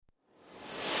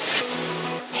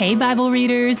Hey, Bible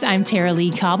readers, I'm Tara Lee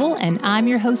Cobble, and I'm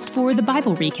your host for the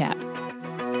Bible Recap.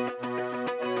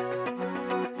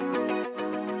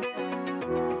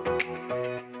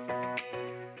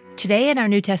 Today in our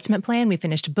New Testament plan, we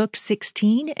finished book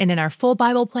 16, and in our full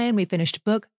Bible plan, we finished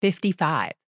book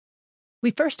 55. We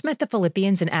first met the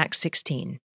Philippians in Acts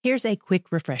 16. Here's a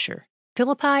quick refresher.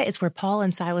 Philippi is where Paul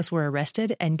and Silas were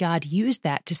arrested, and God used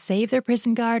that to save their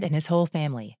prison guard and his whole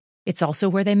family. It's also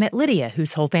where they met Lydia,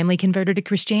 whose whole family converted to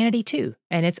Christianity too.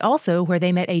 And it's also where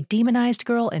they met a demonized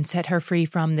girl and set her free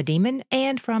from the demon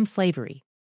and from slavery.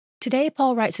 Today,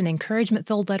 Paul writes an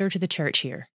encouragement-filled letter to the church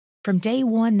here. From day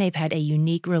one, they've had a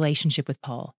unique relationship with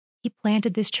Paul. He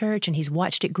planted this church and he's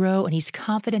watched it grow, and he's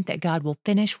confident that God will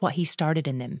finish what he started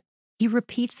in them. He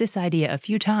repeats this idea a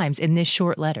few times in this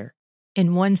short letter.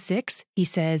 In 1:6, he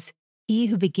says, "He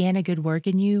who began a good work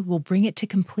in you will bring it to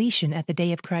completion at the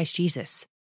day of Christ Jesus."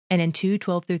 And in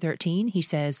 2:12-13, he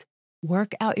says,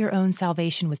 "Work out your own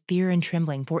salvation with fear and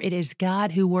trembling, for it is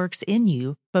God who works in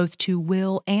you both to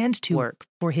will and to work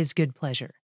for his good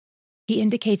pleasure." He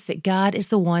indicates that God is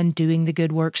the one doing the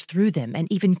good works through them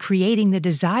and even creating the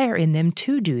desire in them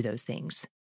to do those things.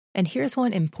 And here's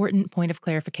one important point of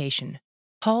clarification.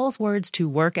 Paul's words to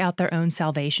work out their own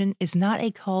salvation is not a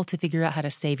call to figure out how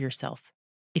to save yourself.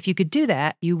 If you could do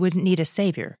that, you wouldn't need a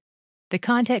savior. The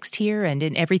context here and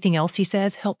in everything else he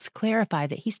says helps clarify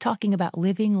that he's talking about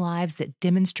living lives that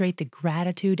demonstrate the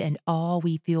gratitude and awe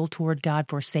we feel toward God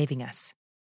for saving us.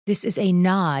 This is a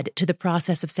nod to the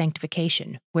process of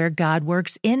sanctification, where God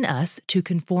works in us to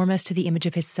conform us to the image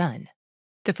of his Son.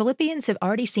 The Philippians have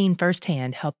already seen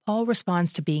firsthand how Paul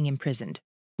responds to being imprisoned.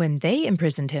 When they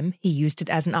imprisoned him, he used it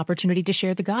as an opportunity to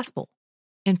share the gospel.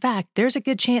 In fact, there's a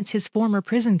good chance his former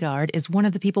prison guard is one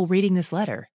of the people reading this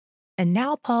letter. And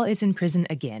now Paul is in prison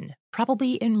again,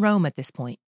 probably in Rome at this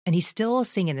point, and he's still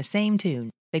singing the same tune,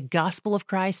 the gospel of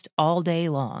Christ, all day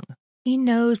long. He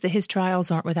knows that his trials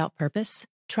aren't without purpose.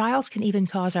 Trials can even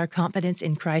cause our confidence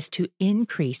in Christ to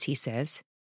increase, he says.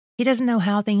 He doesn't know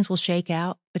how things will shake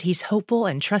out, but he's hopeful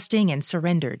and trusting and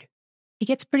surrendered. He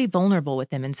gets pretty vulnerable with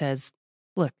them and says,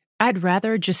 "Look, I'd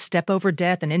rather just step over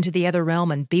death and into the other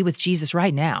realm and be with Jesus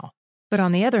right now. But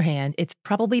on the other hand, it's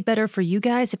probably better for you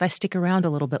guys if I stick around a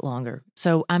little bit longer.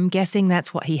 So I'm guessing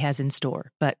that's what he has in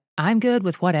store, but I'm good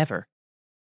with whatever."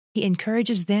 He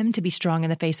encourages them to be strong in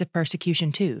the face of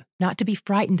persecution too, not to be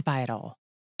frightened by it all.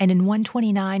 And in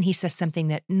 1:29, he says something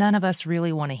that none of us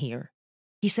really want to hear.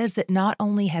 He says that not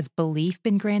only has belief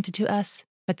been granted to us,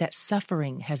 but that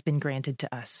suffering has been granted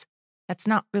to us. That's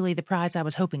not really the prize I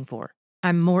was hoping for.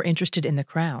 I'm more interested in the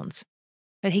crowns.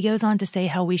 But he goes on to say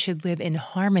how we should live in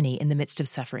harmony in the midst of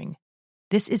suffering.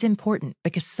 This is important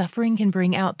because suffering can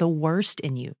bring out the worst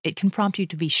in you. It can prompt you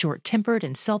to be short-tempered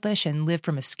and selfish and live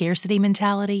from a scarcity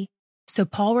mentality. So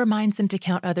Paul reminds them to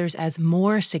count others as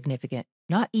more significant,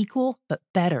 not equal, but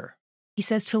better. He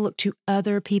says to look to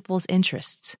other people's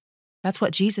interests. That's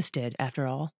what Jesus did, after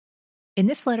all. In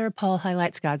this letter, Paul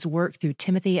highlights God's work through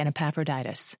Timothy and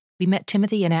Epaphroditus. We met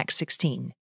Timothy in Acts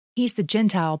 16. He's the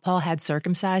Gentile Paul had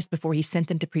circumcised before he sent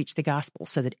them to preach the gospel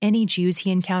so that any Jews he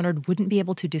encountered wouldn't be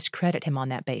able to discredit him on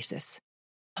that basis.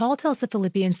 Paul tells the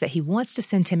Philippians that he wants to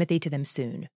send Timothy to them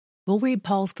soon. We'll read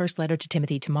Paul's first letter to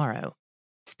Timothy tomorrow.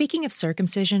 Speaking of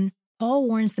circumcision, Paul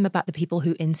warns them about the people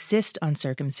who insist on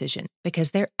circumcision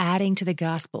because they're adding to the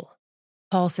gospel.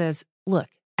 Paul says, "Look,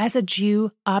 as a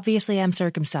Jew, obviously I'm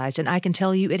circumcised, and I can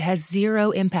tell you it has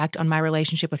zero impact on my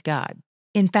relationship with God.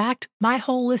 In fact, my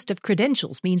whole list of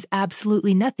credentials means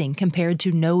absolutely nothing compared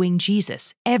to knowing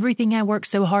Jesus. Everything I worked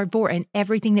so hard for and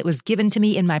everything that was given to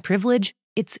me in my privilege,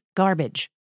 it's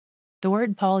garbage." The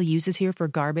word Paul uses here for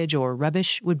garbage or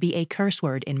rubbish would be a curse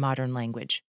word in modern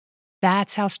language.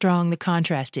 That's how strong the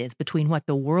contrast is between what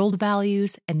the world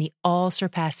values and the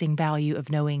all-surpassing value of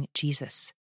knowing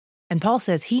Jesus. And Paul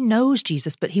says he knows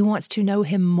Jesus, but he wants to know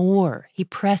him more. He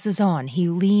presses on. He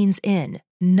leans in.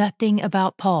 Nothing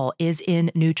about Paul is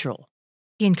in neutral.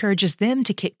 He encourages them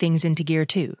to kick things into gear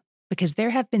too, because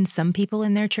there have been some people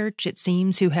in their church, it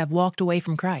seems, who have walked away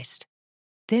from Christ.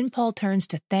 Then Paul turns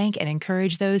to thank and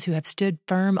encourage those who have stood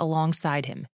firm alongside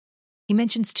him. He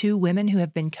mentions 2 women who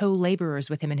have been co-laborers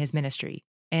with him in his ministry,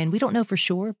 and we don't know for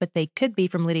sure, but they could be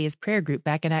from Lydia's prayer group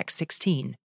back in Acts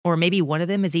 16. Or maybe one of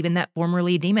them is even that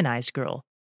formerly demonized girl.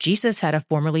 Jesus had a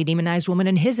formerly demonized woman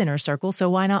in his inner circle, so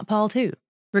why not Paul too?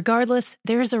 Regardless,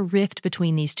 there is a rift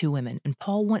between these 2 women, and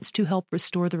Paul wants to help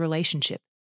restore the relationship.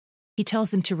 He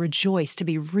tells them to rejoice, to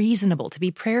be reasonable, to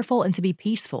be prayerful, and to be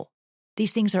peaceful.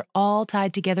 These things are all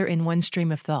tied together in one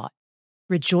stream of thought.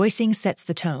 Rejoicing sets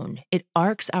the tone. It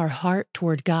arcs our heart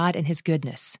toward God and his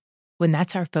goodness. When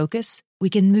that's our focus, we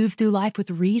can move through life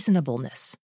with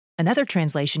reasonableness. Another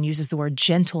translation uses the word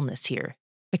gentleness here,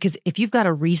 because if you've got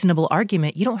a reasonable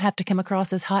argument, you don't have to come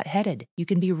across as hot-headed. You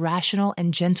can be rational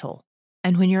and gentle.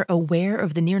 And when you're aware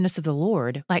of the nearness of the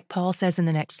Lord, like Paul says in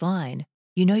the next line,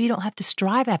 you know you don't have to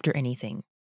strive after anything.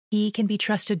 He can be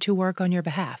trusted to work on your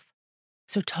behalf.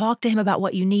 So talk to him about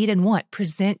what you need and want.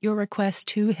 Present your request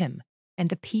to him. And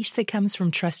the peace that comes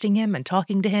from trusting him and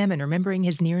talking to him and remembering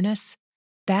his nearness,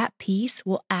 that peace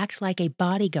will act like a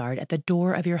bodyguard at the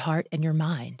door of your heart and your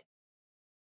mind.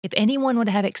 If anyone would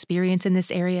have experience in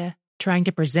this area, trying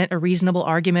to present a reasonable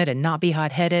argument and not be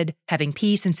hot-headed, having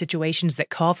peace in situations that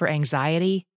call for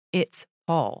anxiety, it's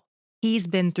Paul. He's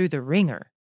been through the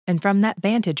ringer. And from that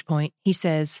vantage point, he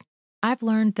says, I've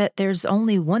learned that there's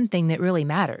only one thing that really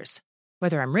matters.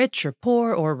 Whether I'm rich or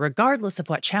poor, or regardless of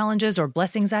what challenges or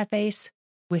blessings I face,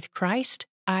 with Christ,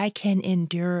 I can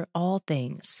endure all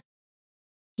things.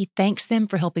 He thanks them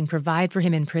for helping provide for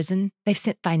him in prison. They've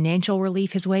sent financial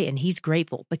relief his way, and he's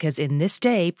grateful because in this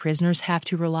day, prisoners have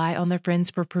to rely on their friends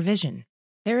for provision.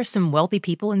 There are some wealthy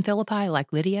people in Philippi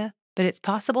like Lydia, but it's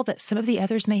possible that some of the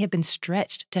others may have been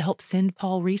stretched to help send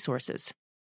Paul resources.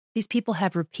 These people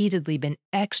have repeatedly been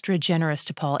extra generous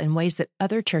to Paul in ways that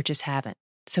other churches haven't.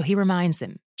 So he reminds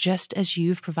them, just as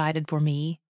you've provided for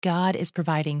me, God is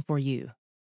providing for you.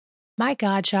 My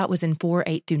God shot was in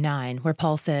 4:8-9, where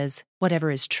Paul says, whatever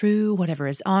is true, whatever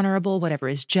is honorable, whatever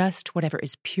is just, whatever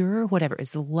is pure, whatever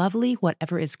is lovely,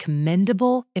 whatever is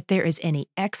commendable, if there is any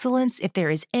excellence, if there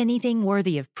is anything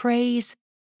worthy of praise,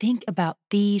 think about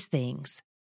these things.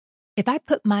 If I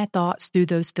put my thoughts through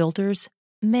those filters,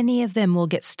 many of them will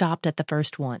get stopped at the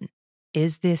first one.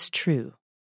 Is this true?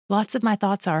 Lots of my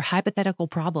thoughts are hypothetical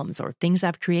problems or things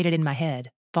I've created in my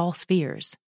head, false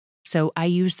fears. So I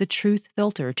use the truth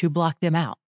filter to block them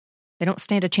out. They don't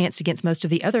stand a chance against most of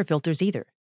the other filters either.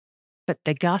 But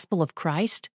the gospel of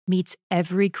Christ meets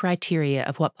every criteria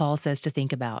of what Paul says to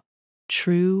think about.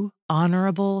 True,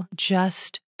 honorable,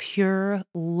 just, pure,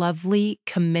 lovely,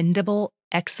 commendable,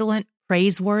 excellent,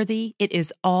 praiseworthy. It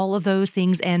is all of those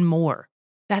things and more.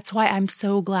 That's why I'm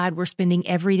so glad we're spending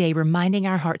every day reminding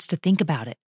our hearts to think about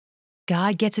it.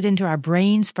 God gets it into our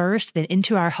brains first, then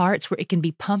into our hearts where it can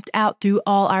be pumped out through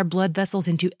all our blood vessels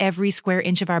into every square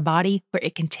inch of our body, where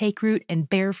it can take root and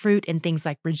bear fruit in things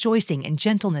like rejoicing and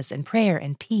gentleness and prayer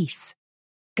and peace.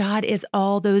 God is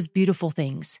all those beautiful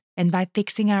things, and by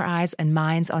fixing our eyes and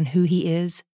minds on who He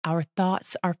is, our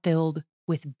thoughts are filled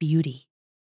with beauty.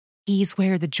 He's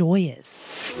where the joy is.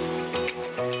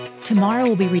 Tomorrow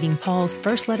we'll be reading Paul's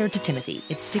first letter to Timothy.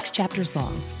 It's 6 chapters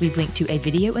long. We've linked to a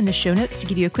video in the show notes to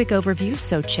give you a quick overview,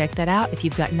 so check that out if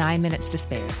you've got 9 minutes to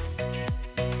spare.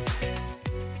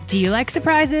 Do you like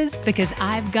surprises? Because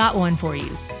I've got one for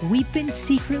you. We've been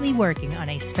secretly working on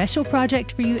a special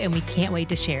project for you, and we can't wait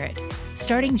to share it.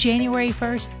 Starting January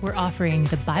 1st, we're offering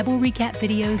the Bible recap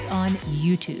videos on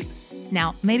YouTube.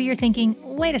 Now, maybe you're thinking,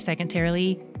 wait a second, Tara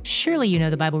Lee, surely you know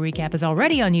the Bible recap is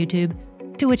already on YouTube.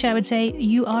 To which I would say,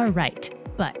 you are right.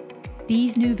 But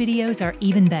these new videos are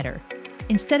even better.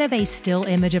 Instead of a still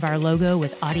image of our logo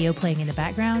with audio playing in the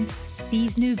background,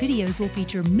 these new videos will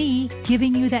feature me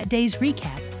giving you that day's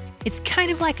recap. It's kind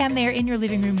of like I'm there in your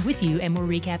living room with you and we're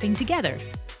recapping together.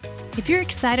 If you're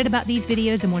excited about these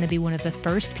videos and want to be one of the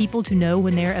first people to know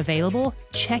when they're available,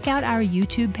 check out our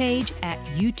YouTube page at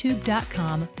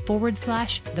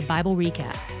youtube.com/The Bible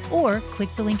Recap, or click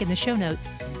the link in the show notes.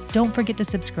 Don't forget to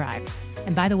subscribe.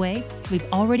 And by the way, we've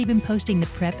already been posting the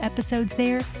prep episodes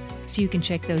there, so you can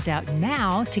check those out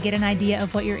now to get an idea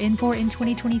of what you're in for in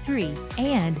 2023.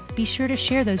 And be sure to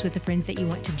share those with the friends that you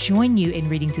want to join you in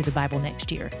reading through the Bible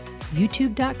next year.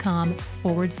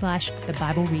 youtube.com/The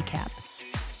Bible Recap.